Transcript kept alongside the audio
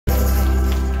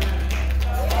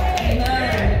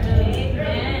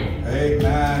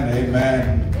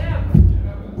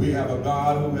a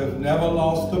God who has never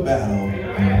lost a battle.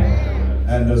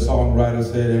 And the songwriter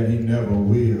said, and he never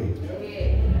will.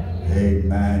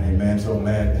 Amen, amen. So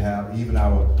glad to have even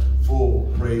our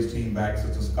full praise team back.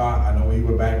 Sister Scott, I know you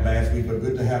were back last week, but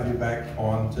good to have you back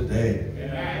on today.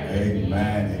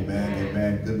 Amen, amen,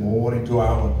 amen. Good morning to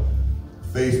our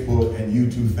Facebook and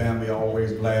YouTube family.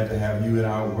 Always glad to have you in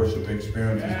our worship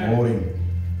experience this morning.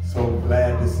 So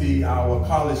glad to see our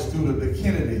college student, the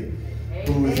Kennedy,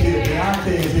 who is here.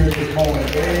 Deontay is here this morning.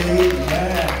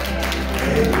 Amen.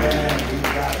 Amen.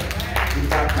 We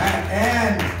got Matt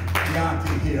and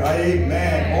Deontay here.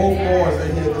 Amen. Both boys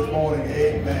are here this morning.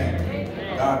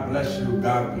 Amen. God bless you.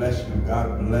 God bless you.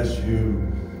 God bless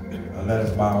you. Let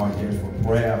us bow our heads for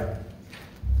prayer.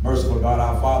 Merciful God,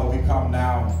 our Father, we come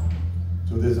now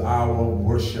to this hour of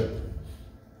worship.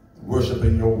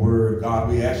 Worshiping your word, God.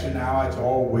 We ask you now, as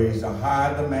always, to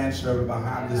hide the manservant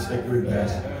behind the sacred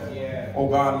desk. Oh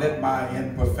God, let my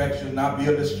imperfection not be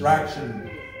a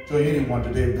distraction to anyone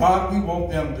today. God, we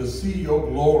want them to see your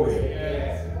glory.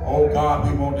 Oh God,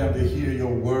 we want them to hear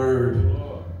your word.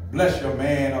 Bless your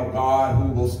man, oh God,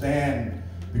 who will stand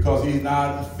because he's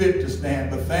not fit to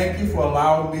stand. But thank you for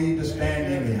allowing me to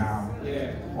stand anyhow.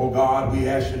 Oh God, we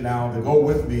ask you now to go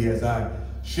with me as I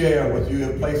share what you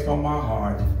have placed on my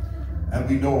heart. And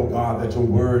we know, God, that your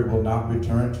word will not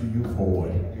return to you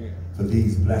void. For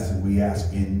these blessings we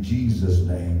ask in Jesus'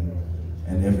 name.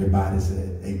 And everybody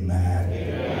said, amen.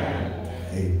 Amen.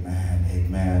 Amen.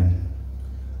 Amen.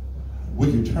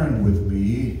 Would you turn with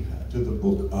me to the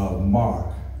book of Mark,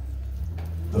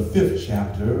 the 5th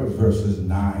chapter, verses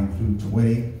 9 through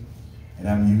 20. And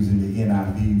I'm using the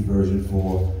NIV version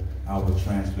for our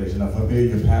translation. A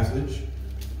familiar passage.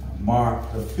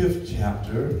 Mark, the 5th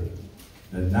chapter,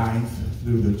 the 9th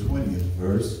through the 20th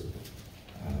verse.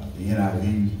 The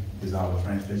NIV is our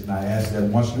translation. I ask that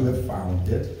once you have found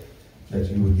it,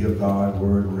 that you would give God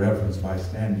word reverence by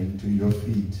standing to your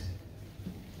feet.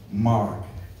 Mark,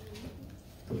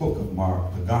 the book of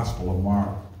Mark, the Gospel of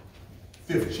Mark,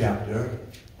 5th chapter,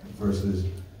 verses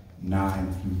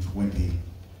 9 through 20.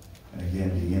 And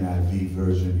again, the NIV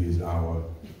version is our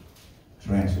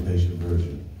translation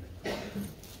version.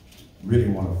 Really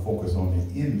want to focus on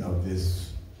the end of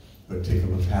this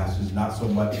particular passage, not so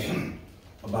much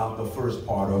about the first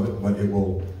part of it, but it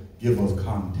will give us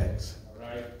context. All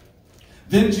right.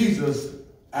 Then Jesus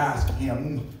asked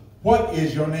him, what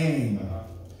is your name?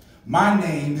 My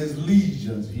name is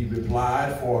Legions, he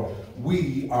replied, for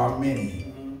we are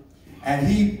many. And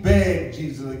he begged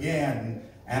Jesus again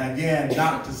and again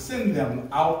not to send them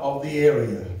out of the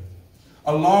area.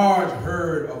 A large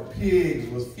herd of pigs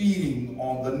was feeding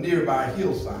on the nearby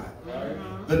hillside.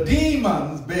 The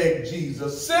demons begged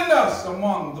Jesus, send us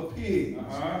among the pigs.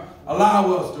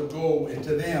 Allow us to go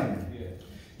into them.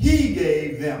 He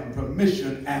gave them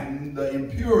permission, and the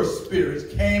impure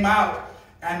spirits came out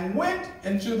and went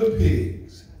into the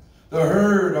pigs. The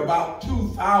herd, about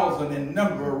 2,000 in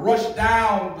number, rushed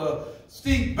down the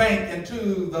steep bank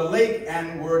into the lake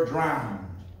and were drowned.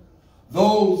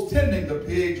 Those tending the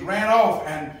pigs ran off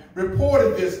and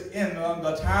reported this in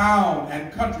the town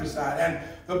and countryside, and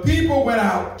the people went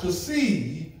out to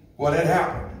see what had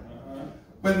happened.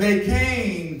 When they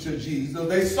came to Jesus,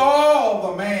 they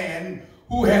saw the man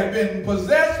who had been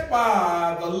possessed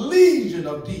by the legion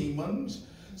of demons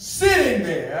sitting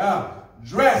there,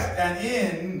 dressed and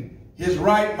in his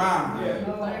right mind.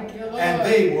 And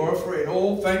they were afraid.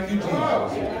 Oh, thank you,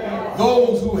 Jesus.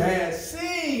 Those who had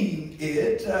seen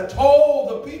it told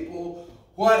the people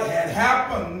what had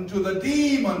happened to the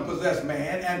demon-possessed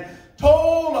man and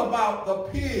told about the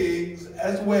pigs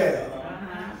as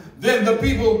well. Then the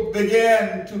people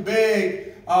began to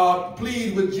beg,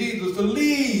 plead with Jesus to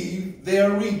leave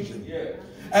their region.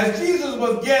 As Jesus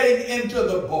was getting into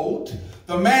the boat,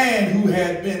 the man who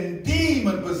had been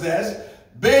demon-possessed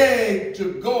begged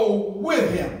to go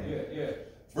with him.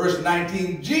 Verse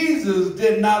 19, Jesus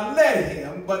did not let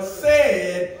him, but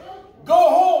said, go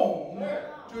home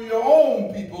to your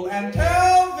own people and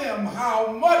tell them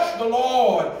how much the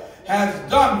Lord has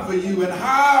done for you and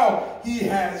how he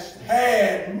has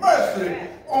had mercy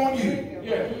on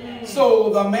you.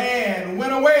 So the man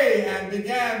went away and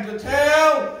began to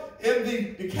tell in the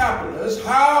Decapolis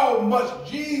how much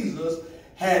Jesus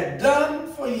had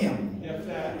done for him.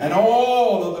 And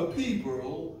all of the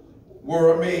people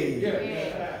were amazed.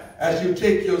 As you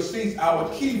take your seats, our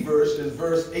key verse is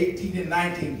verse 18 and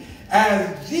 19.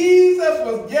 As Jesus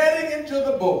was getting into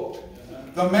the boat,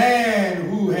 the man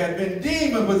who had been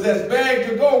demon-possessed begged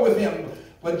to go with him.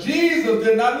 But Jesus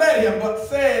did not let him, but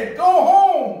said, go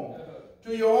home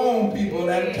to your own people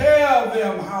and tell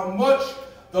them how much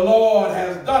the Lord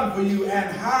has done for you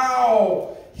and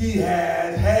how he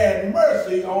has had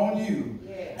mercy on you.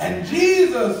 And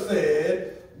Jesus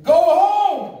said, go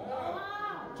home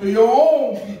to your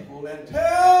own people and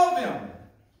tell them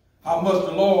how much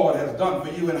the Lord has done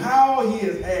for you and how he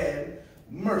has had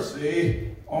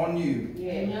mercy on you.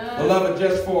 Beloved,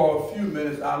 just for a few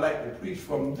minutes, I'd like to preach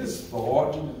from this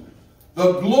thought.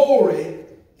 The glory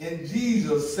in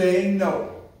Jesus saying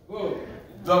no.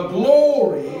 The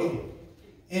glory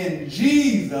in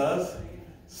Jesus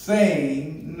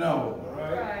saying no.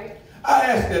 I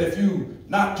ask that if you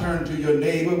not turn to your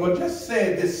neighbor, but just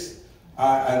say this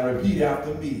and repeat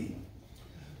after me.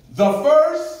 The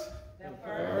first,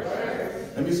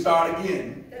 let me start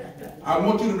again. I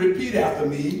want you to repeat after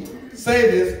me. Say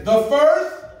this. The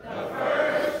first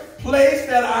place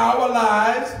that our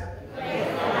lives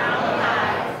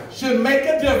should make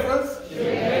a difference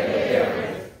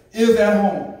is at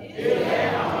home.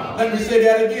 Let me say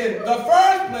that again. The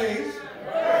first place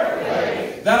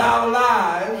that our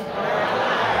lives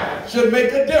should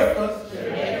make a difference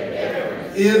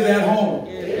is at home.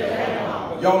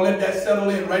 Y'all let that settle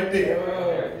in right there.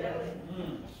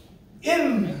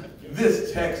 In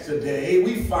this text today,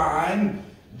 we find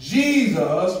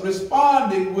Jesus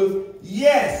responding with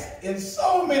yes in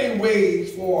so many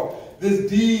ways for this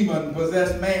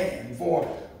demon-possessed man. For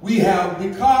we have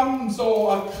become so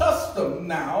accustomed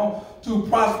now to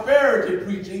prosperity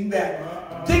preaching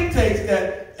that dictates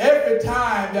that every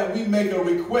time that we make a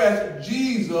request,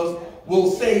 Jesus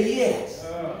will say yes.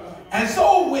 And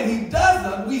so when he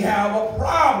doesn't, we have a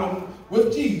problem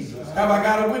with Jesus. Have I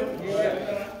got a witness?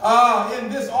 In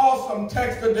this awesome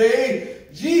text today,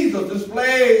 Jesus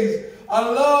displays a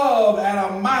love and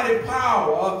a mighty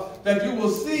power that you will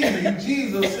see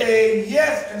Jesus say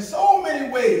yes in so many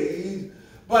ways.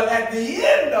 But at the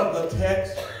end of the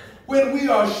text, when we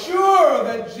are sure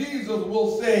that Jesus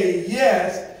will say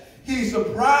yes, he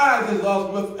surprises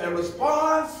us with a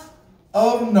response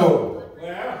of no.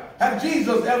 Have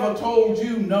Jesus ever told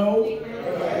you no?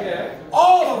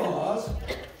 All of us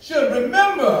should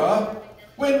remember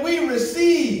when we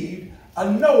receive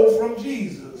a no from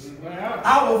Jesus.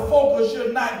 Our focus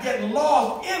should not get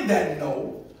lost in that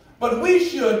no, but we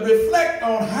should reflect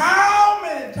on how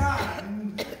many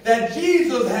times that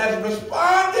Jesus has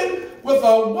responded with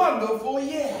a wonderful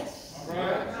yes.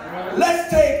 Let's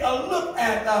take a look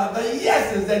at the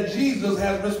yeses that Jesus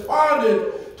has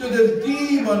responded to this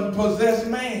demon-possessed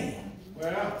man.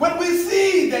 When we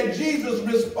see that Jesus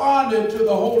responded to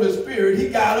the Holy Spirit, he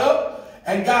got up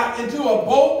and got into a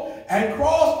boat and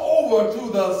crossed over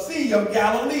to the Sea of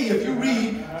Galilee. If you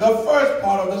read the first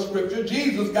part of the scripture,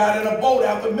 Jesus got in a boat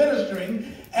after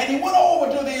ministering, and he went over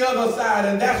to the other side,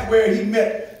 and that's where he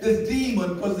met this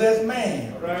demon-possessed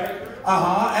man.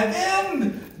 And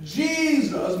then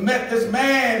Jesus met this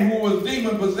man who was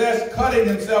demon-possessed, cutting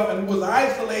himself, and was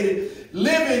isolated,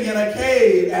 living in a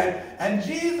cave. And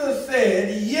Jesus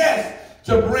said yes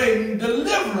to bring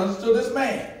deliverance to this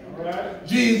man.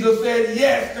 Jesus said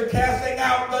yes to casting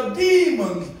out the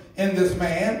demons in this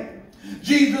man.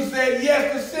 Jesus said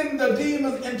yes to sending the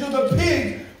demons into the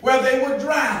pigs where they would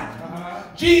drown.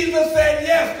 Jesus said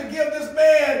yes to give this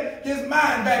man his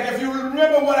mind back. If you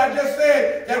remember what I just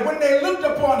said, that when they looked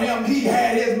upon him, he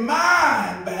had his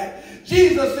mind back.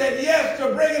 Jesus said yes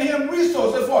to bringing him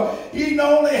resources, for he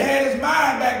not only had his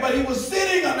mind back, but he was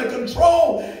sitting under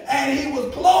control, and he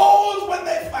was clothed when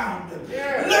they found him.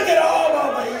 Look at all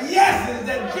of the yeses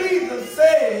that Jesus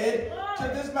said to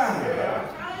this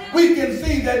man. We can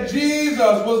see that Jesus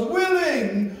was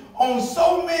willing on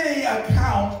so many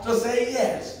accounts to say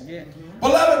yes.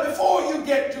 Beloved, before you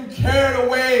get too carried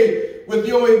away with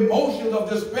your emotions of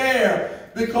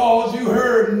despair because you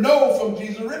heard no from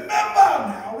Jesus,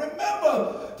 remember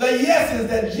the yeses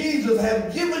that Jesus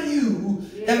has given you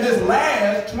in this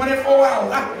last 24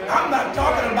 hours. I'm not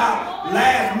talking about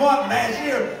last month, last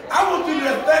year. I want you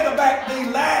to think about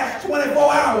the last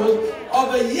 24 hours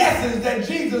of the yeses that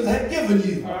Jesus had given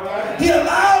you. He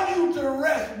allowed you to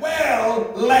rest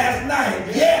well last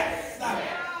night. Yes.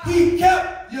 He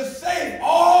kept you safe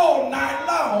all night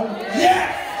long.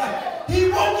 Yes. He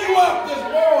woke you up this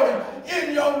morning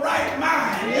in your right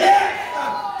mind. Yes.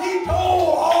 He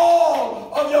told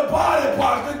all of your body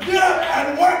parts to get up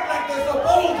and work like they're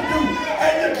supposed to do,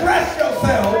 and you dress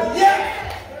yourself. Yes.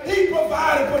 He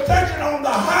provided protection on the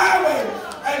highway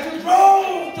as you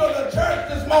drove to the church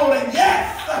this morning. Yes.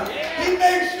 He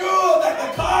made sure that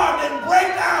the car didn't break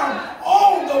down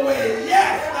on the way.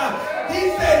 Yes. He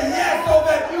said yes so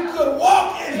that you could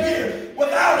walk in here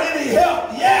without any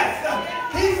help. Yes.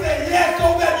 He said yes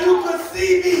so that you could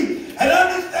see me and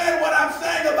understand what I'm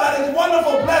saying about his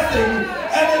wonderful blessing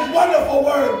and his wonderful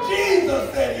word.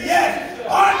 Jesus said yes.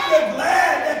 Aren't you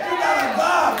glad that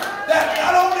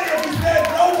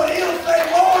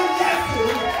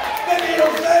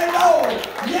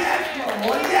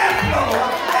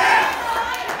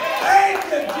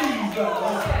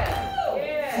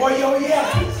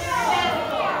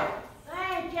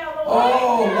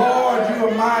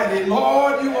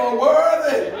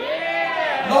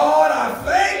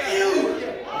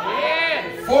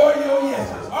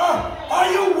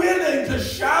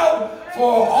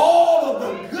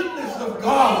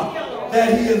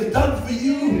that he has done for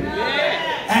you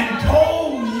and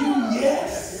told you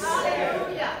yes.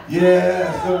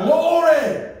 Yes, the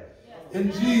glory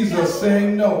in Jesus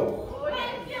saying no.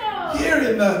 Here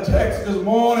in the text this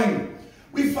morning,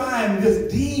 we find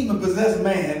this demon-possessed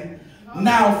man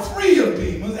now free of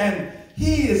demons, and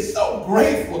he is so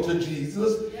grateful to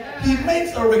Jesus. He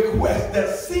makes a request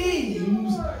that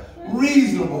seems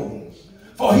reasonable,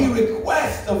 for he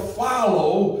requests to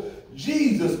follow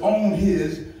Jesus on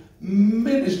his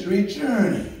ministry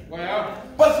journey.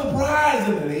 But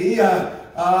surprisingly,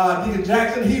 Deacon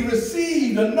Jackson, he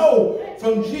received a no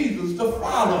from Jesus to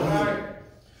follow him.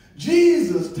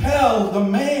 Jesus tells the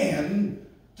man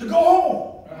to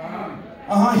go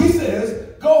home. He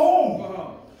says, go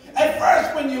home. At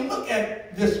first, when you look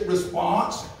at this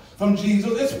response from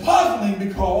Jesus, it's puzzling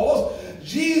because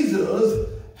Jesus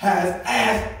has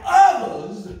asked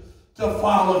others to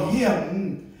follow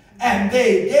him, and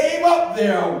they gave up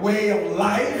their way of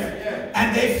life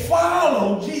and they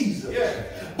followed Jesus.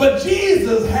 But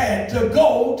Jesus had to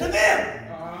go to them.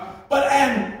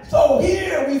 So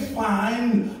here we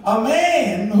find a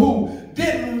man who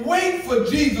didn't wait for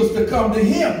Jesus to come to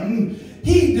him.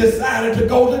 He decided to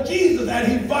go to Jesus, and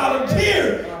he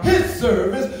volunteered his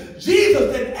service.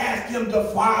 Jesus didn't ask him to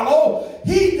follow.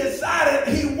 He decided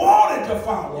he wanted to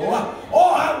follow.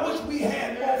 Oh, I wish we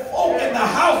had more folk in the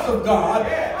house of God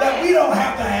that we don't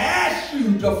have to ask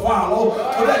you to follow,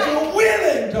 so that you're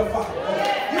willing to follow.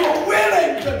 You're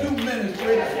willing to do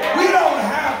ministry. We don't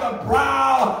have to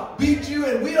browbeat you,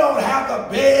 and we don't have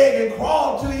to beg and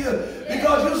crawl to you,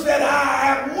 because you said,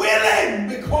 I am willing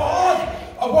because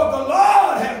of what the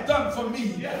Lord has done for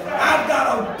me. I've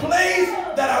got a place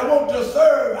that I want to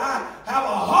serve. I have a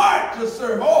heart to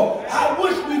serve. Oh, I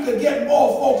wish we could get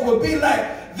more folks would be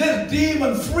like this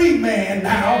demon-free man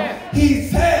now. He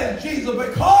says, Jesus,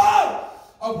 because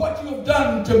of what you have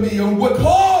done to me, and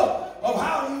because of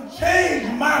how you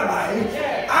changed my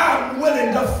life, I'm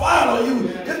willing to follow you.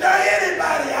 Is there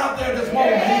anybody out there this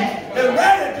morning that's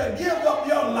ready to give up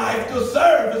your life to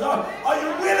service? Are you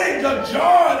willing to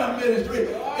join a ministry?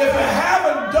 If you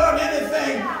haven't done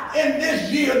anything in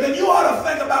this year, then you ought to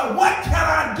think about, what can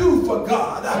I do for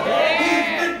God? He's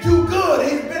been too good.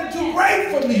 He's been too great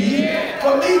for me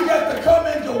just to come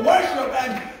into worship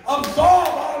and absorb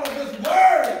all of this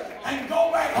word and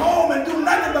go back home and do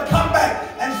nothing but come back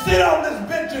and sit on this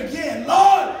bench again.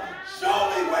 Lord, show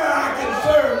me where I can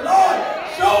serve. Lord,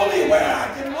 show me where I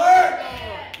can work.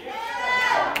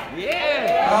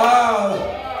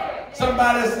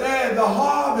 Somebody said the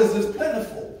harvest is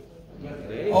plentiful.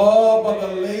 Oh, but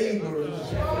the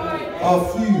laborers are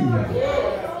few.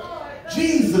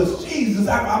 Jesus,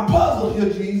 I'm puzzled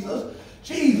here, Jesus,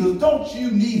 don't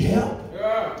you need help?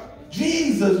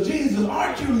 Jesus,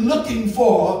 aren't you looking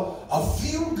for a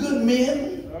few good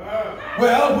men?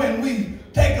 Well, when we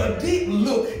take a deep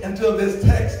look into this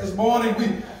text this morning,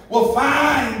 we will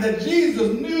find that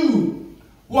Jesus knew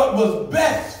what was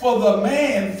best for the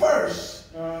man first,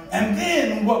 and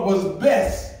then what was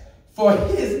best for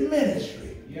his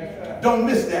ministry. Don't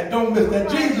miss that.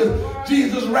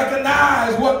 Jesus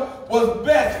recognized what was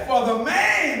best for the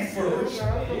man first,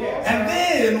 and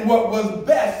then what was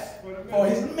best for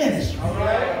his ministry.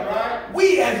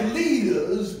 We as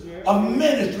leaders of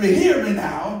ministry, hear me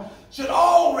now, should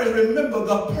always remember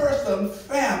the person,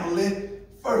 family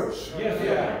first.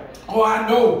 Oh, I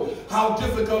know how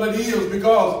difficult it is,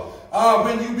 because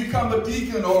when you become a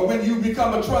deacon or when you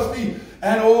become a trustee,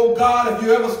 and oh God, if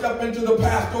you ever step into the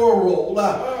pastoral role,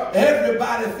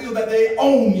 everybody feels that they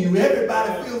own you.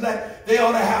 Everybody feels that they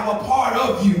ought to have a part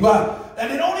of you.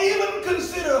 And they don't even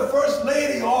consider the first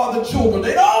lady or the children.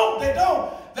 They don't.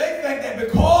 They think that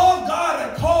because God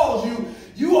has called you,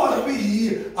 you ought to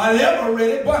be a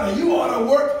liberated bunny. You ought to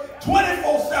work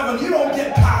 24/7. You don't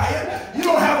get tired. You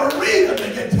don't have a reason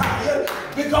to get tired,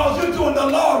 because you're doing the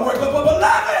Lord's work. But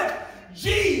beloved,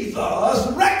 Jesus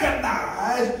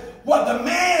recognized what the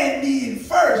man needed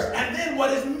first, and then what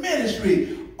his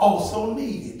ministry also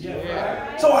needed.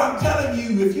 So I'm telling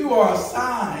you, if you are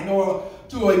assigned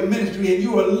to a ministry and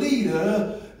you're a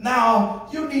leader, now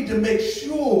you need to make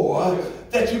sure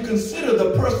that you consider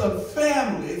the person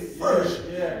family first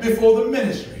before the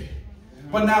ministry.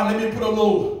 But now let me put a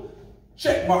little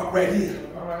check mark right here.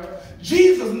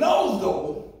 Jesus knows,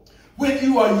 though, when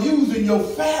you are using your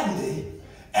family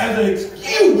as an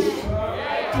excuse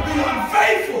to be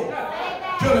unfaithful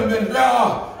to the ministry.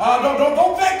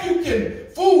 Don't think you can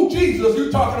fool Jesus. You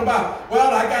talking about,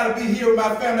 well, I got to be here with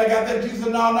my family. I got that. Jesus,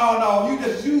 no. You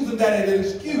just using that as an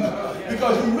excuse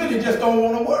because you really just don't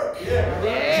want to work.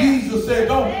 Jesus said,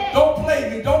 don't play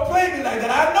play me. Don't play me like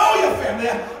that. I know your family.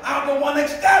 I'm the one that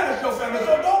established your family.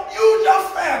 So don't use your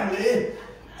family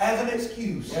as an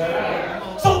excuse.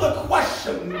 So the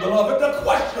question, beloved, the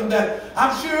question that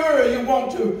I'm sure you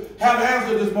want to have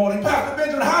answered this morning, Pastor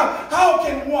Benjamin, how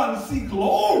can one see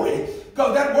glory?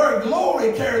 Because that word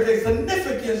glory carries a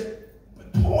significant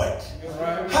point.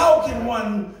 How can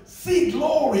one see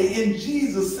glory in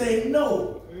Jesus saying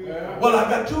no? Well, I've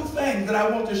got two things that I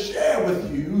want to share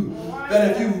with you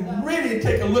that if you really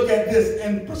take a look at this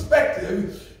in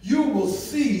perspective, you will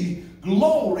see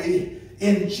glory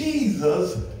in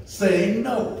Jesus saying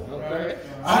no.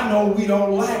 I know we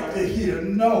don't like to hear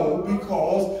no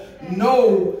because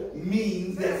no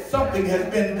means that something has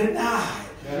been denied.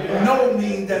 No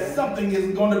means that something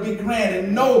isn't going to be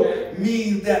granted. No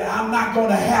means that I'm not going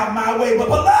to have my way. But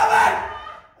beloved,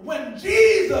 when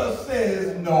Jesus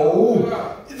says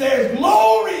no, there's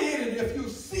glory in it if you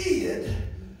see it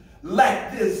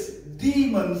like this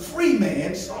demon-free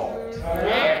man saw it.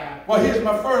 Well, here's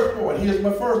my first point. We're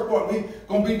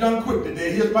going to be done quick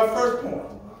today. Here's my first point.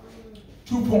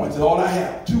 2 points is all I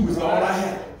have. 2 is all I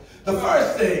have. The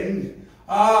first thing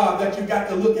that you got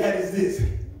to look at is this.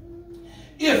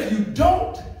 If you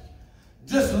don't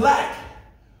dislike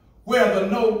where the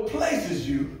no places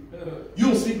you,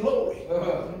 you'll see glory.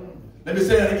 Let me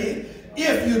say that again.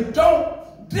 If you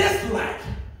don't dislike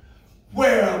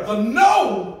where the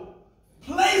no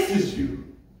places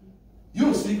you,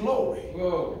 you'll see glory.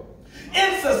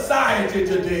 In society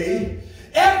today,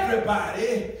 everybody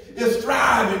is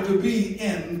striving to be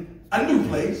in a new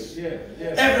place.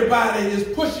 Everybody is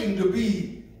pushing to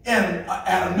be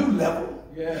at a new level.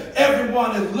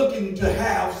 Everyone is looking to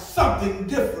have something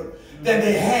different than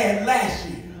they had last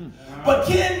year. But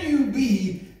can you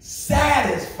be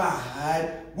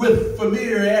satisfied with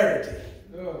familiarity?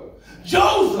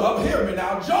 Joseph, hear me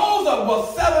now, Joseph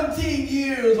was 17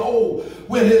 years old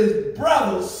when his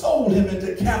brothers sold him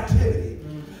into captivity.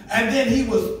 And then he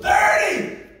was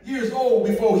 30 years old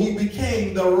before he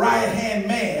became the right-hand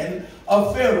man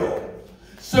of Pharaoh.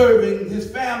 Serving his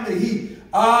family, he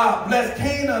blessed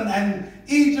Canaan and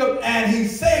Egypt, and he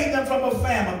saved them from a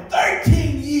famine.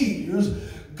 13 years,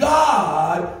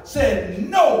 God said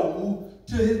no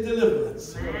to his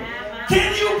deliverance.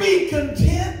 Can you be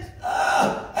content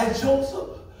as Joseph?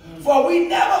 For we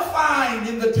never find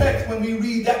in the text when we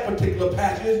read that particular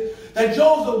passage that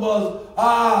Joseph was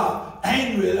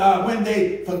angry when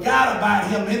they forgot about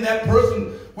him in that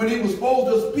person when he was supposed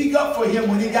to speak up for him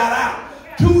when he got out.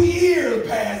 2 years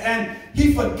passed and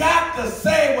he forgot to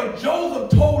say what Joseph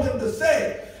told him to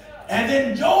say. And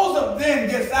then Joseph then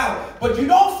gets out. But you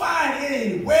don't find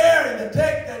anywhere in the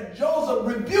text that Joseph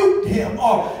rebuked him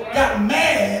or got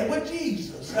mad with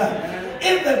Jesus.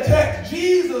 In the text,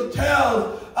 Jesus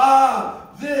tells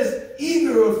this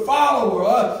eager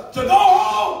follower to go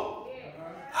home.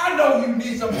 I know you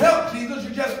need some help, Jesus.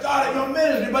 You just started your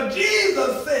ministry. But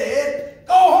Jesus said,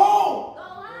 go home.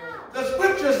 The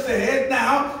scripture says,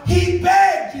 now, he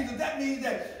begged Jesus. That means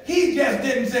that he just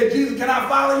didn't say, Jesus, can I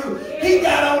follow you? He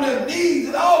got on his knees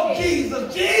and, oh,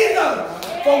 Jesus,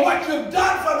 for what you've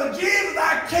done for me, Jesus,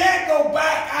 I can't go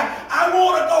back. I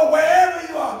want to go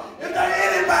wherever you are. Is there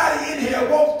anybody in here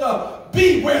wants to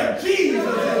be where Jesus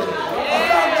is? Or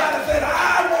somebody said,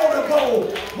 I want to go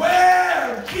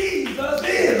where Jesus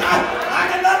is. I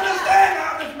can understand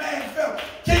how this man felt.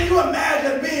 Can you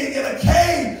imagine being in a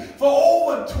cave for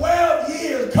over 12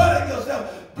 years, cutting yourself,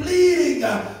 bleeding,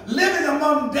 living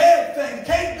among dead things,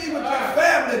 can't be with your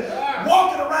family,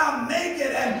 walking around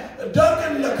naked and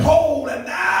ducking the cold, and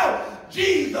now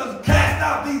Jesus cast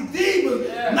out these demons,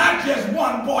 not just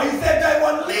one boy. He said there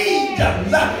were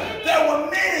legions. There were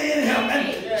many in him,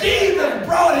 and Jesus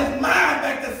brought his mind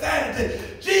back to sanity.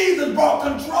 Jesus brought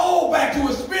control back to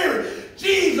his spirit.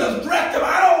 Jesus dressed him.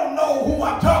 I don't know who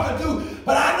I'm talking to,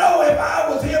 but I know if I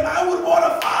was him, I would want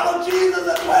to follow Jesus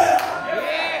as well.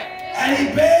 And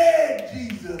he begged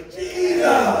Jesus,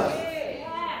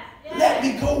 let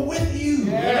me go with you.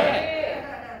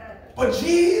 But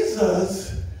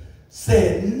Jesus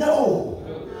said no.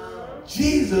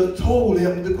 Jesus told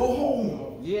him to go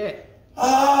home.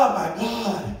 Oh my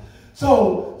God.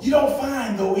 So you don't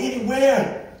find though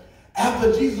anywhere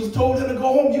after Jesus told him to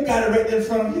go home, you got it right there in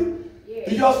front of you.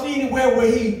 Did y'all see anywhere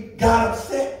where he got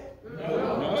upset?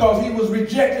 Because he was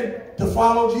rejected to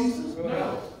follow Jesus?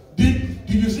 Did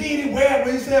you see anywhere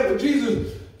where he said, but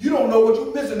Jesus, you don't know what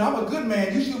you're missing. I'm a good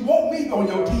man. You should want me on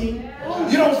your team.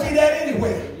 You don't see that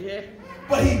anywhere.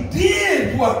 But he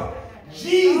did what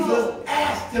Jesus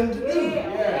asked him to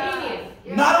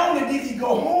do. Not only did he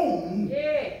go home,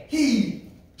 he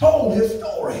told his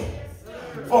story.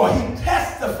 For he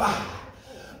testified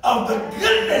of the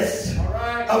goodness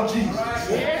of Jesus.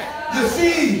 You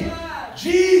see,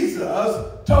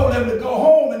 Jesus told him to go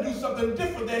home and do something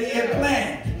different that he had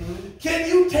planned. Can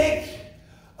you take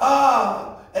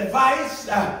advice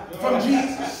from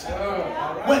Jesus?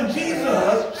 When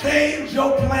Jesus changed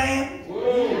your plan,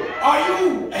 are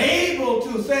you able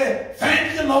to say,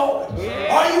 thank you, Lord?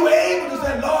 Are you able to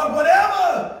say, Lord,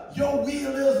 whatever your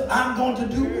will is, I'm going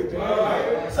to do it?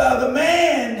 So the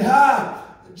man,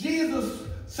 Jesus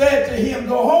said to him,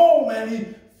 go home, and he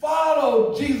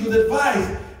followed Jesus'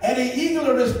 advice, and he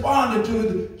eagerly responded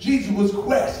to Jesus'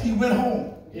 request. He went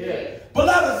home.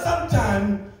 Beloved,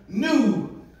 sometimes new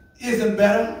isn't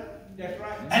better. That's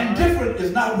right. And different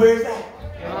is not where it's at.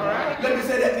 All right. Let me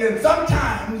say that again.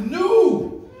 Sometimes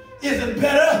new isn't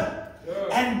better,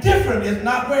 and different is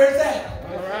not where it's at.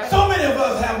 Right. So many of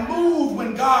us have moved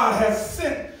when God has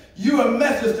sent you a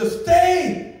message to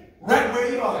stay right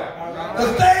where you are.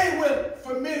 To stay with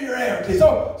familiarity.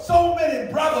 So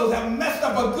many brothers have messed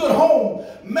up a good home,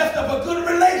 messed up a good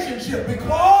relationship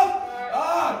because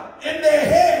in their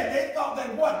head they thought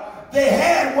that what they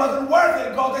had wasn't worth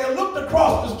it because they looked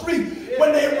across the street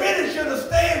when they really should have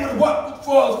stayed with what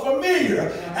was familiar.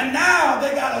 And now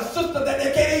they got a sister that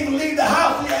they can't even leave the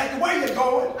house. He asked, where you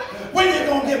going? When you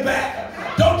going to get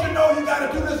back? Don't you know you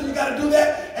got to do this and you got to do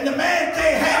that? And the man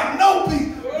can't have no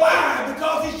peace. Why?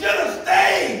 Because he should have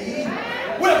stayed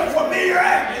with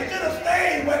familiarity. He should have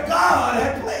stayed where God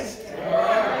had placed him.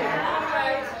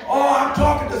 Oh, I'm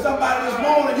talking to somebody this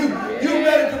morning. You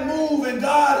ready to move, and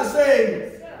God is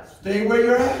saying, stay where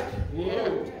you're at.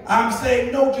 I'm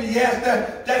saying no to yes.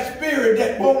 That spirit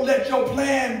that won't let your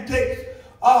plan take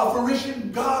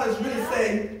fruition, God is really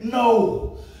saying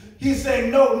no. He's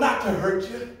saying no not to hurt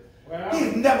you.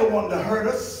 He's never wanted to hurt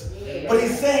us. But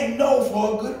he's saying no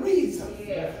for a good reason.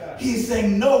 He's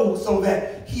saying no so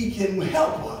that he can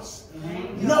help us.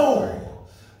 No.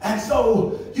 And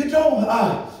so you don't,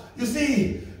 you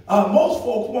see, most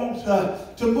folks want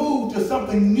to move to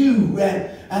something new. And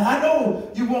I know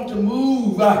you want to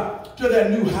move to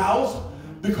that new house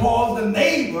because the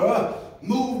neighbor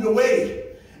moved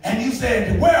away. And you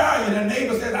said, where are you? The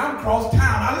neighbor said, I'm across town.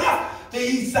 I left the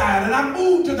east side and I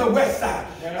moved to the west side.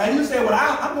 And you say, well,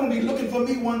 I'm going to be looking for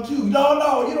me one too.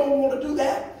 No, you don't want to do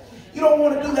that. You don't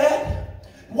want to do that.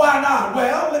 Why not?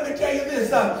 Well, let me tell you this.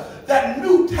 That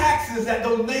new taxes that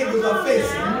those neighbors are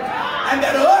facing and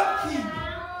that upkeep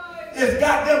has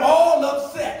got them all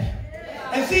upset.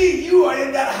 And see, you are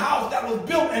in that house that was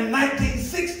built in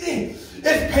 1960.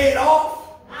 It's paid off.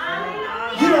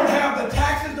 You don't have the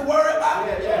taxes to worry about.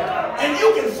 And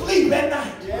you can sleep at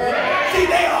night. See,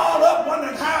 they all up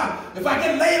wondering how, if I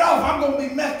get laid off, I'm going to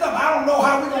be messed up. I don't know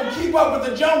how we're going to keep up with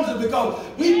the Joneses because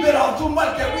we bit off too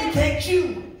much that we can't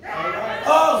chew.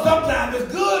 Oh, sometimes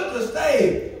it's good to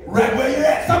stay right where you're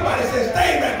at. Somebody says,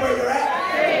 stay right where you're at.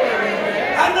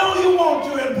 I know you want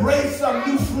to embrace some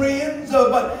new friends,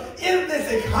 but in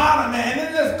this economy and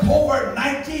in this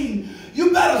COVID-19,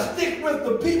 you better stick with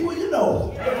the people you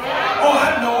know. Oh,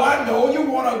 I know. You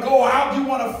want to go out, you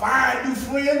want to find new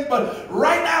friends, but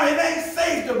right now it ain't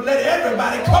safe to let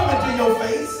everybody come into your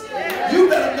face. You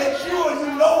better make sure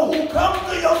you know who comes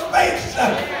to your space.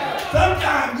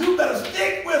 Sometimes you better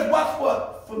stick with what's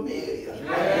what familiar.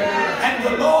 And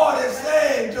the Lord is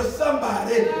saying to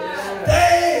somebody,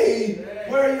 stay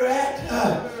where you're at.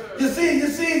 You see,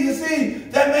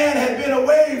 that man had been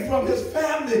away from his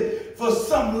family for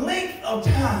some length of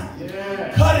time,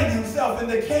 cutting himself in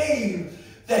the cave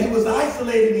that he was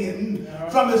isolated in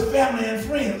from his family and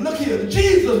friends. Look here,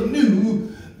 Jesus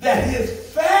knew that his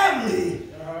family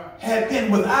had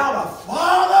been without a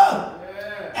father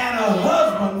and a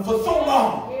husband for so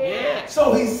long.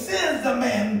 So he sends the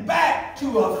man back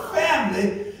to a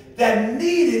family that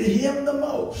needed him the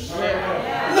most. Look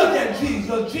at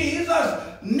Jesus. Jesus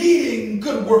needing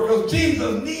good workers.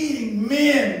 Jesus needing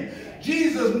men.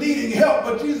 Jesus needing help.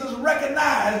 But Jesus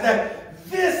recognized that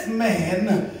this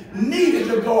man needed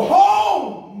to go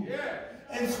home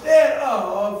instead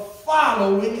of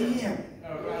following him.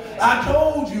 I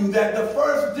told you that the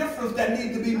first difference that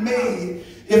needs to be made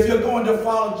if you're going to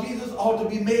follow Jesus ought to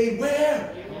be made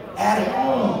where? At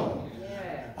home.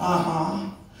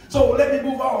 So let me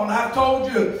move on. I've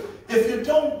told you, if you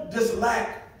don't dislike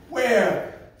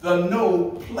where the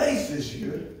no places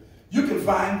you, you can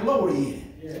find glory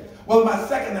in it. Well, my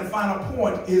second and final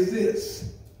point is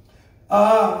this.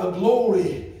 The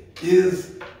glory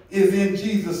is in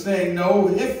Jesus saying no.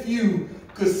 If you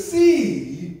could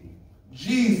see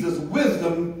Jesus'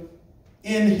 wisdom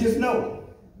in his no.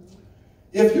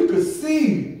 If you could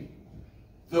see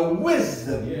the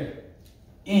wisdom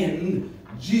in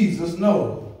Jesus'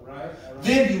 no.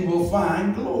 then you will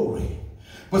find glory.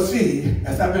 But see,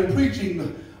 as I've been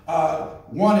preaching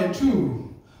 1 and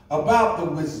 2 about the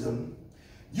wisdom,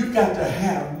 you've got to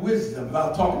have wisdom.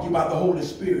 About talking to you about the Holy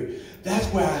Spirit. That's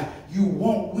why you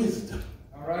want wisdom.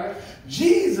 All right.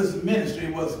 Jesus'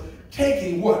 ministry was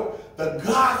taking what? The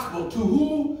gospel to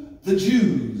who? The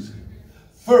Jews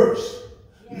first,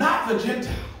 not the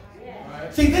Gentiles.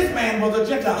 See, this man was a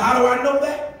Gentile. How do I know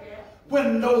that?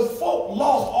 When those folk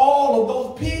lost all of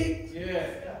those pigs,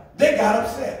 they got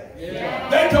upset.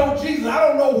 They told Jesus, I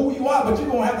don't know who you are, but you're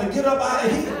going to have to get up out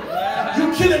of here.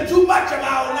 You're killing too much of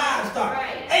our livestock.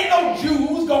 Ain't no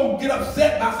Jews going to get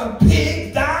upset by some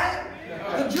pigs dying.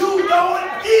 The Jews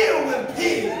don't deal with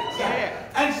pigs.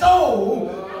 And so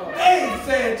they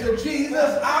said to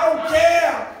Jesus, I don't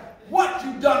care what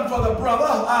you've done for the brother,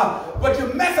 but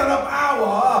you're messing up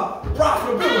our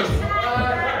profitability.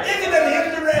 Isn't it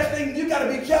interesting? You got to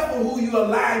be careful who you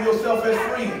align yourself as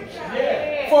friends.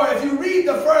 For if you read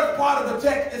the first part of the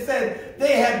text, it said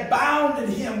they had bounded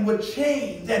him with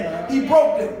chains and he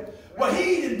broke them. Well,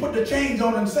 he didn't put the chains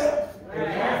on himself.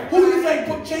 Who do you think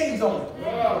put chains on him?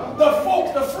 The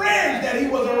folks, the friends that he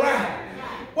was around.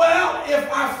 Well, if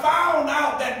I found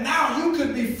out that now you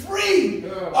could be free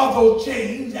of those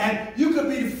chains and you could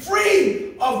be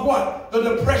free of what?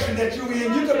 The depression that you're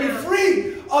in. You could be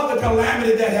free of the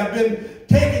calamity that have been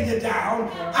taking you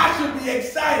down. I should be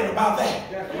excited about that.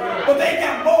 But they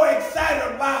got more excited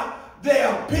about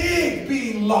their pigs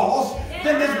being lost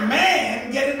than this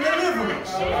man getting deliverance.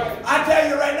 I tell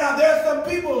you right now, there's some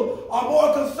people are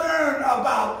more concerned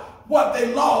about what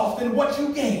they lost than what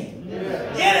you gained.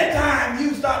 Anytime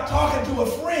you start talking to a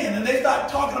friend and they start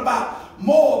talking about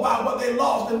more about what they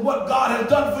lost than what God has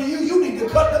done for you, you need to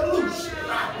cut them loose.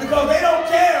 Because they don't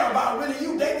care about really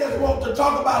you. They just want to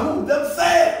talk about who?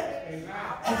 Themselves.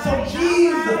 And so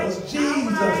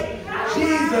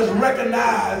Jesus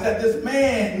recognized that this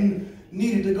man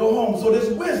needed to go home. So this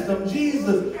wisdom,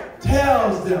 Jesus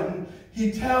tells them,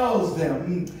 he tells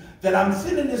them that I'm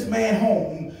sending this man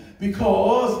home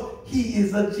because he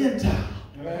is a Gentile.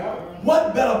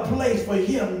 What better place for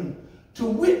him to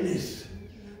witness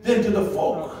than to the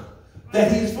folk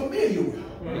that he's familiar with?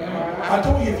 I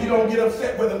told you, if you don't get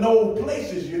upset where the no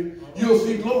places you, you'll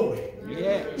see glory.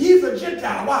 He's a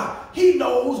Gentile. Why? He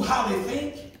knows how they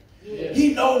think.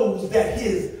 He knows that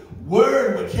his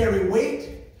word would carry weight.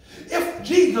 If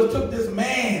Jesus took this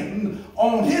man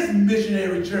on his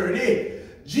missionary journey,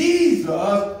 Jesus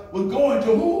was going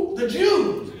to who? The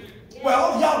Jews.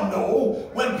 Well, y'all know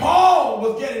when Paul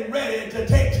was getting ready to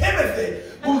take Timothy,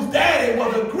 whose daddy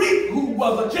was a Greek, who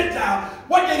was a Gentile,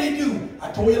 what did he do?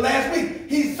 I told you last week,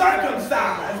 he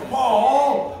circumcised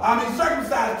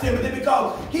circumcised Timothy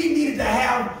because he needed to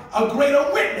have a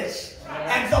greater witness.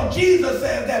 And so Jesus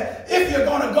says that if you're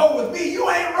going to go with me, you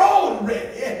ain't road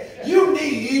ready. You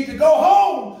need to go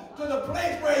home to the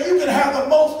place where you can have the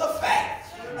most effect.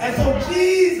 And so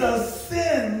Jesus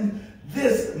sends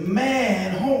this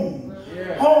man home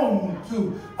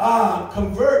to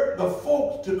convert the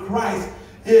folks to Christ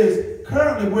is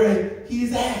currently where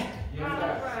he's at.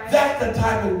 That's the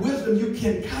type of wisdom you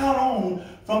can count on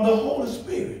from the Holy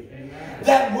Spirit.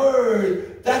 That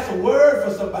word, that's a word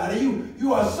for somebody.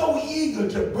 You are so eager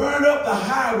to burn up the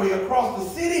highway across the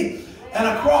city and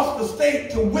across the state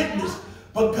to witness.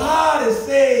 But God is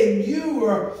saying you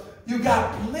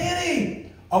got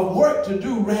plenty of work to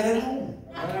do right at home.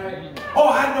 Oh,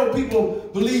 I know people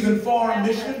believe in foreign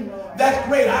mission. That's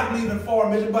great. I believe in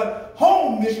foreign mission, but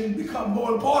home mission becomes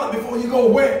more important before you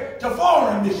go where? To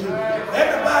foreign mission.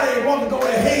 Everybody wants to go to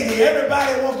Haiti.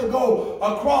 Everybody wants to go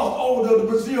across over to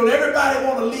Brazil. Everybody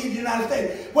wants to leave the United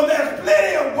States. When there's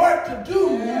plenty of work to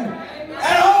do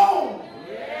at home.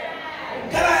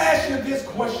 Can I ask you this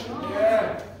question?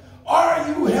 Are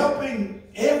you helping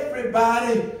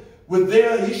everybody with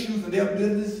their issues and their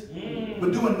business,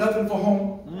 but doing nothing for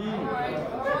home?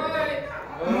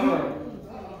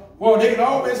 Well, they can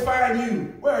always find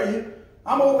you. Where are you?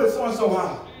 I'm over at so-and-so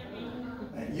house.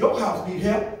 Man, your house need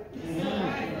help.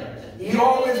 You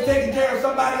always taking care of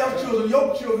somebody else's children,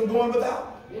 your children going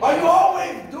without. Are you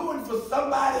always doing for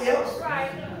somebody else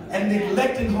and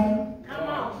neglecting home?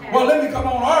 Well, let me come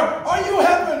on. Are you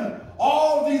helping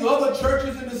all these other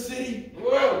churches in the city?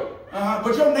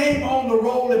 But your name on the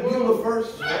roll at Beulah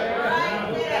first?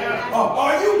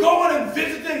 Are you going and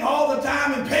visiting all the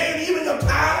time and paying even your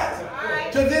tithes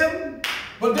to them?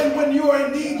 But then when you are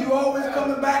in need, you always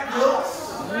coming back to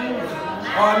us? Oh,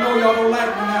 I know y'all don't like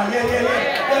me now.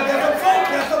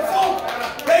 There's some folk.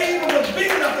 They even was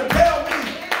big enough to tell me,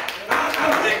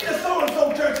 I went to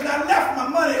so-and-so church and I left my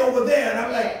money over there. And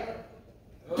I'm like,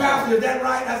 Pastor, is that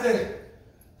right? I said,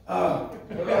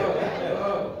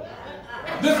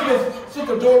 This was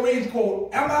Sister Doreen's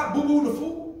quote, am I boo-boo the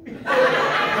fool?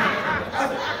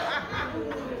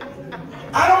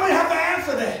 I don't even have to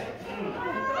answer that.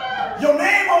 Your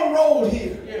name on roll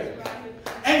here.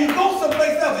 And you go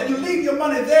someplace else and you leave your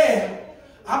money there.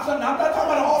 I'm not talking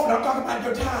about an offering, I'm talking about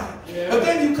your time. But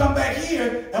then you come back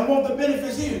here and want the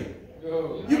benefits here.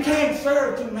 You can't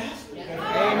serve two masters.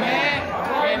 Amen.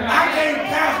 I can't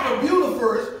pastor Beulah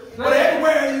first, but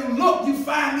everywhere you look, you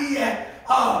find me at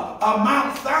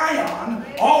Mount Zion,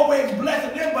 always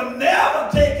blessing them, but never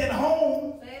taking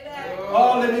home.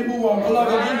 Oh, let me move on,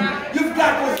 beloved. You've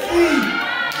got to see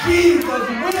Jesus'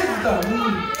 wisdom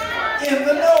in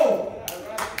the know.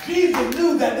 Jesus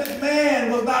knew that this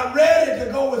man was not ready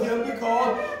to go with him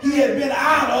because he had been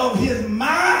out of his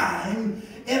mind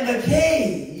in the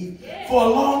cave for a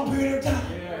long period of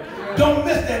time. Don't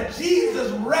miss that.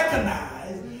 Jesus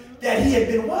recognized that he had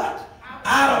been what?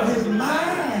 Out of his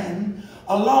mind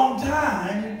a long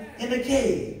time in the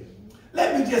cave.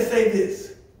 Let me just say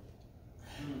this.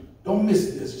 Don't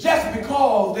miss this. Just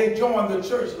because they joined the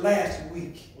church last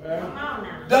week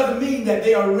doesn't mean that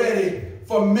they are ready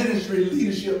for ministry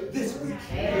leadership this week.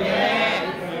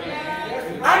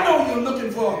 I know you're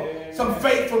looking for some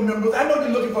faithful members. I know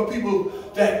you're looking for people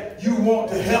that you want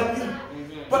to help you.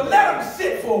 But let them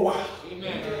sit for a while.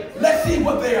 Let's see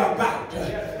what they are about.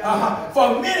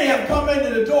 For many have come into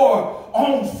the door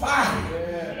on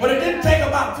fire. But it didn't take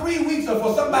about 3 weeks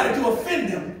for somebody to offend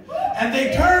them. And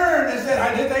they turned and said,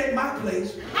 this ain't my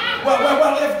place.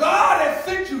 Well, if God has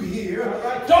sent you here,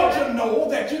 don't you know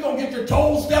that you're going to get your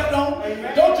toes stepped on?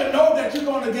 Don't you know that you're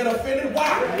going to get offended?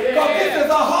 Why? Because this is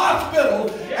a hospital.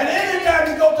 And anytime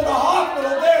you go to the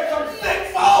hospital, there's some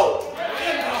sick folk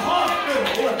in the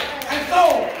hospital. And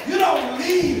so you don't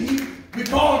leave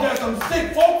because there's some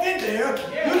sick folk in there.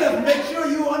 You just make sure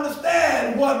you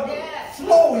understand what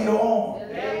flow you're on.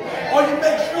 Or you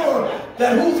make sure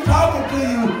that who's talking to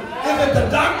you, is it the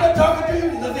doctor talking to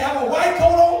you? Does he have a white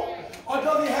coat on? Or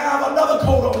does he have another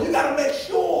coat on? You got to make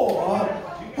sure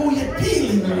who you're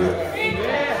dealing with.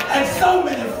 And so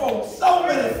many folks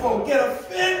get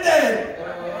offended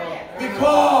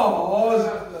because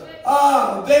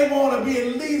they want to be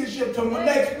in leadership till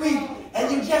next week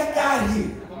and you just got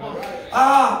here.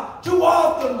 Too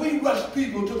often we rush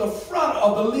people to the front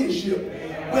of the leadership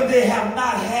when they have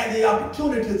not had the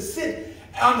opportunity to sit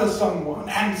under someone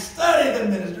and study the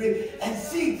ministry and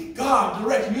seek God's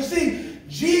direction. You see,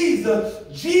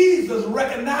 Jesus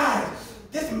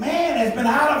recognized this man has been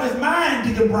out of his mind,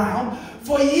 Deacon Brown,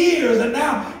 for years, and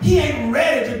now he ain't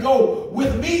ready to go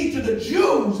with me to the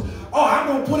Jews. Oh, I'm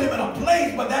going to put him in a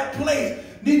place, but that place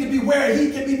needs to be where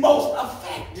he can be most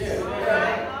effective.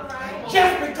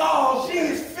 Just because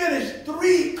she's finished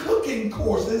 3 cooking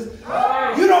courses,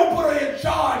 you don't put her in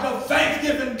charge of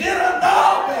Thanksgiving dinner.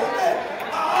 No, baby.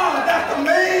 That's the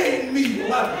main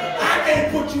meal. I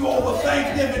can't put you over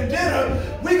Thanksgiving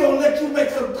dinner. We're going to let you make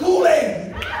some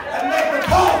Kool-Aid and make the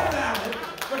tossed salad.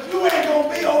 But you ain't going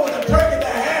to be over the turkey, the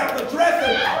ham, the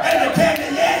dressing, and the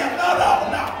candy yam. No.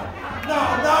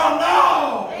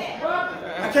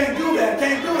 I can't do that.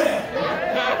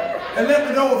 And let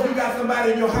me know if you got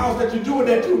somebody in your house that you're doing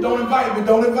that to. Don't invite me.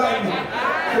 Don't invite me.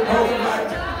 Don't invite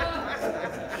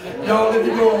me. Y'all, let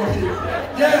me go over here.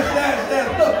 Yes.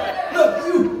 Look,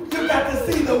 you got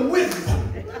to see the wisdom.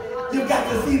 You got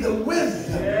to see the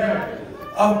wisdom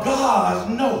of God's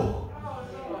no.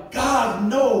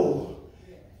 God's no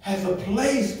has a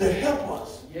place to help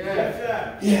us. He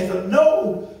has a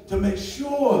no to make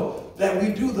sure that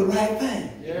we do the right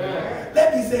thing.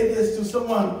 Let me say this to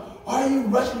someone. Are you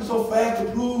rushing so fast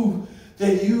to prove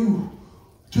that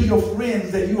to your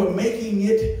friends that you are making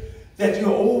it, that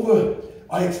you're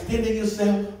extending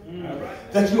yourself,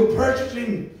 that you're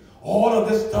purchasing all of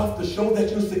this stuff to show that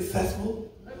you're successful?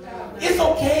 It's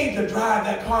okay to drive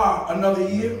that car another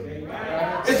year.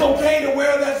 It's okay to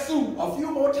wear that suit a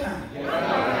few more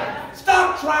times.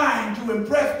 Stop trying to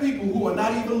impress people who are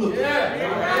not even looking.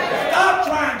 Stop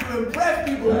trying to impress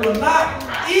people who are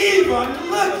not even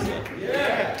looking.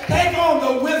 Take on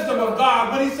the wisdom of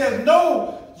God. But he says,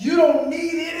 no, you don't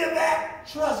need any of that.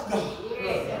 Trust God.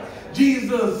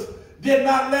 Jesus did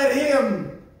not let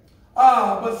him,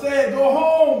 but said, go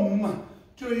home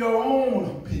to your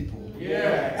own people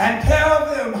and tell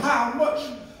them how much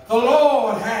the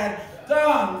Lord had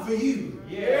done for you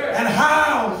and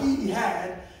how he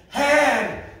had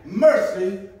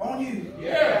mercy on you.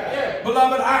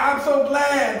 Beloved, I'm so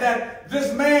glad that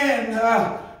this man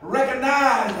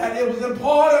recognized that it was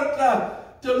important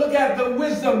to look at the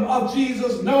wisdom of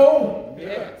Jesus. No,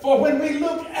 for when we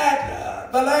look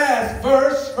at the last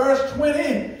verse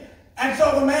 20, and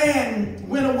so the man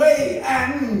went away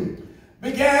and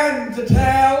began to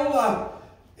tell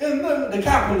in the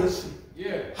Decapolis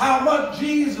how much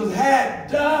Jesus had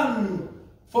done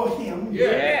for him.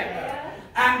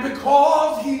 And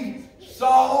because he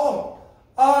saw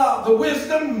the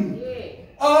wisdom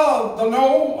of the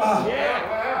no,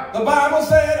 the Bible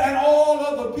said, and all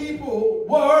of the people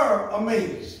were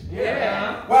amazed.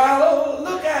 Well,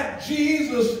 look at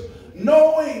Jesus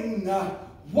knowing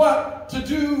what to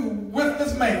do with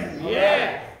this man.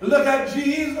 Look at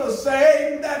Jesus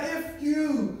saying that if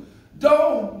you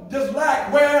don't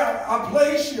dislike where I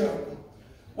place you,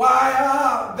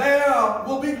 why there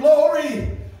will be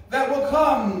glory that will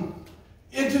come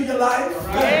into your life.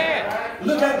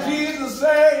 Look at Jesus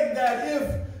saying that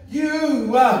if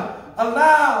you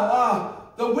allow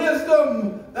the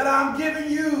wisdom that I'm giving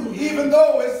you, even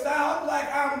though it sounds like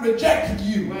I'm rejecting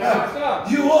you,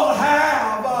 you will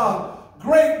have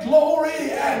great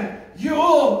glory and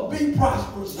you'll be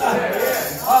prosperous. For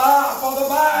the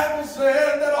Bible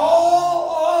said that all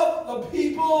of the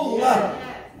people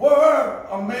were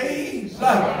amazed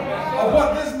of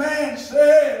what this man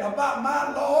said about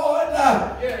my Lord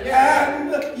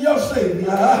and your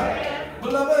Savior.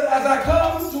 Beloved, as I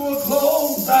come to a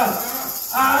close,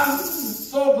 I'm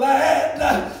so glad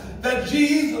that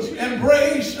Jesus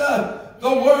embraced the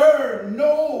word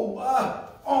no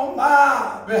on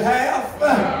my behalf.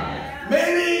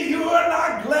 Maybe you are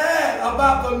not glad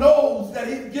about the no's that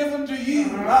he's given to you,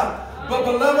 but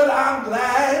beloved, I'm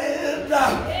glad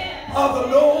of the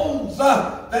no's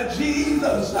that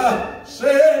Jesus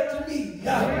said to me.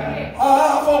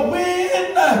 For when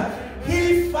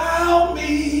he found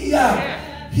me,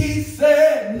 he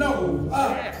said, no,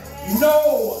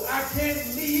 no, I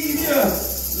can't leave you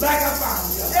like I found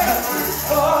you.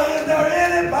 Is there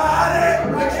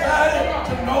anybody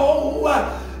excited to know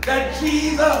that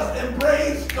Jesus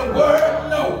embraced the word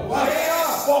no?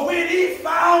 For when he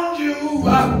found you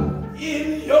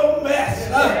in your mess,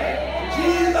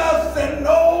 Jesus said,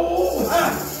 no, I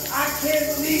can't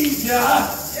leave you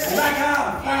like I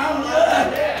found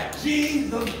you.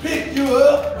 Jesus picked you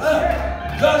up,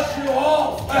 dust you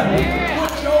off,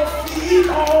 put your feet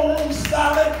on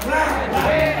solid ground.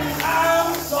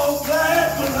 I'm so glad,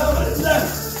 beloved,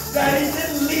 that he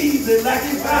didn't leave it like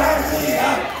he found me.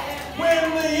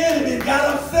 When the enemy got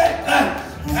upset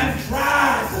and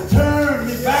tried to turn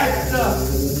me back to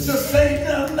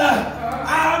Satan,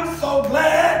 I'm so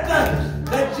glad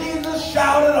that Jesus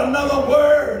shouted another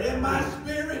word in my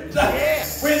spirit.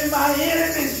 When my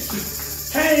enemies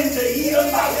came to eat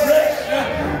of my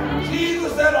flesh,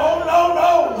 Jesus said, oh,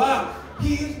 no,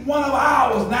 he's one of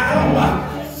ours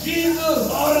now. Jesus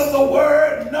uttered the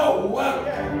word no.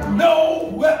 No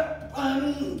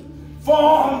weapon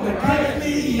formed against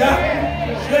me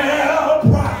shall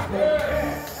prosper.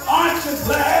 Aren't you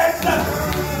glad?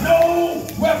 No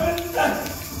weapon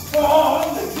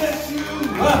formed against you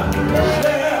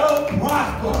shall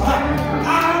prosper.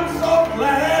 I'm so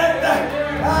glad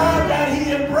that he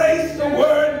embraced the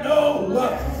word no.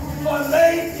 For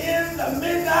late in the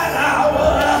midnight hour,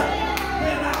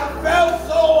 when I felt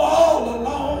so all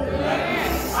alone,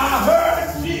 I heard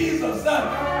Jesus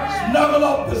snuggle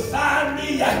up beside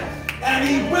me, and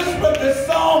he whispered this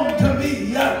song to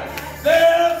me.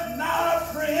 There's not a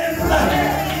friend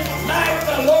like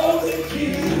the lowly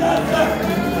Jesus.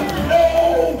 No,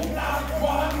 not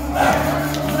one.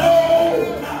 No,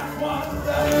 not one.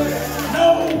 No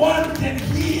one can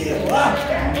heal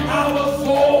our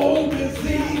soul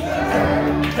disease.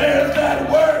 There's that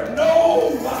word, no,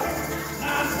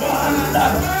 not one.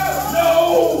 No,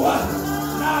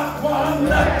 not one.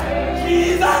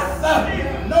 Jesus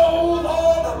knows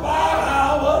all about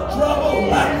our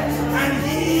trouble, and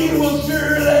he will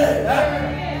surely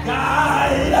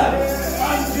guide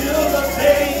until the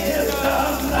day is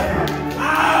done.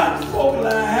 I'm so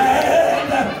glad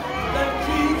that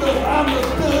Jesus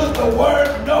understood the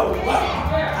word no.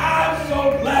 I'm so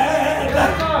glad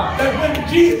that when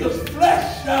Jesus' flesh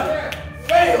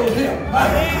failed him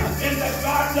in the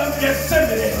Garden of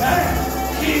Gethsemane,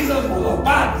 Jesus was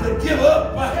about to give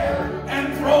up and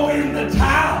throw in the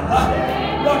towel,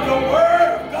 but the word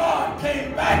of God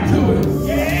came back to him,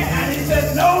 and he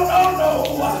said, no, not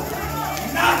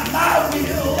my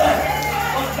will,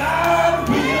 but thy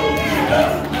will be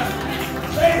done.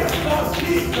 Satan thought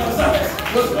Jesus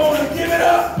was going to give it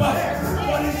up, but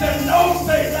he said, no,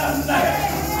 Satan,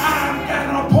 I've got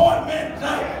an appointment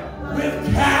with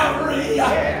Calvary.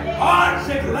 Aren't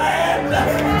you glad?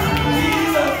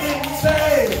 Jesus didn't say,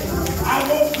 I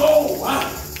won't go.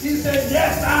 He said,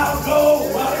 yes, I'll go.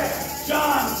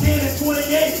 John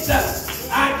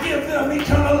 10:28, I give them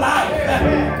eternal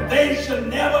life. They should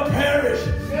never perish.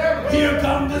 Here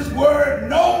comes this word,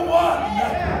 no one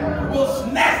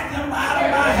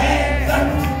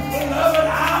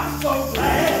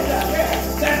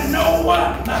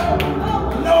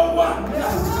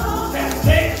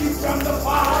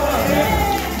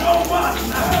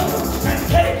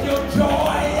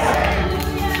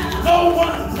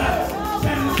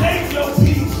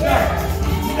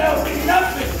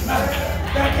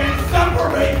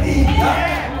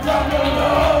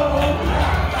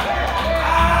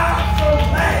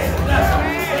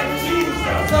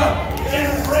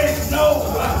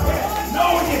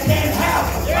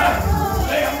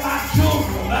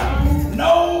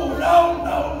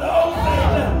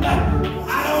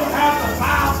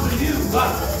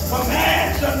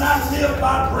not live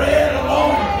by bread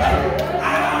alone.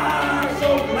 I'm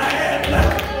so glad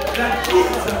that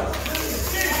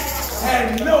Jesus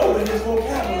had no in his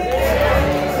vocabulary.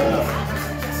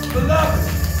 Beloved,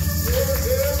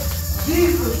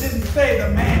 Jesus didn't say the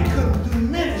man couldn't do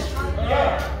ministry.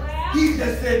 He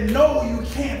just said, no, you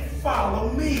can't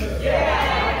follow me.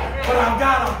 But I've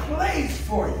got a place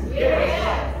for you.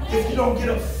 If you don't get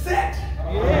upset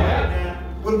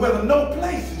with whether no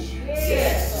place is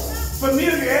yours.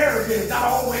 Familiarity is not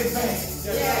always bad.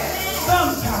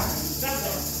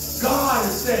 Sometimes God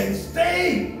is saying,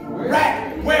 stay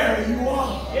right where you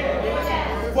are.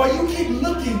 For you keep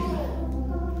looking,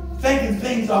 thinking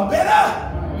things are better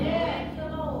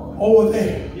over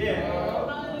there.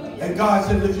 And God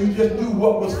said, if you just do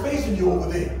what was facing you over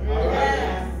there,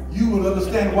 you will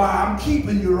understand why I'm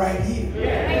keeping you right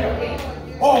here.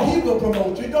 Oh, he will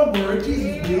promote you. Don't worry,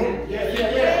 Jesus will.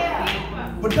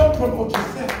 But don't promote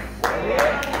yourself.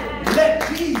 Let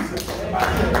Jesus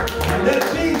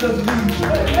lead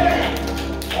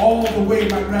you. All the way,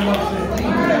 my grandmother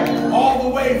said, all the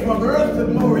way from earth to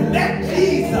glory. Let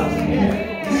Jesus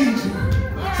lead you.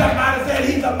 Somebody said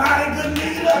he's a mighty good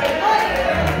leader.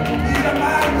 He's a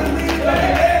mighty good leader.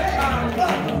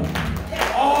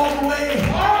 All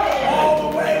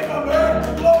the way from earth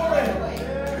to glory.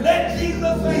 Let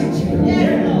Jesus lead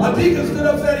you. A deacon stood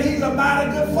up and said he's a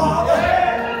mighty good father.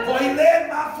 For he led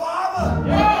my father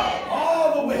all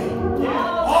the way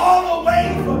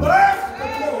from earth to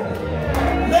glory.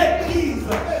 Let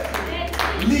Jesus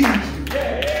lead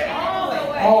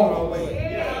you all the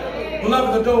way.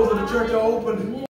 Beloved, the doors of the church are open.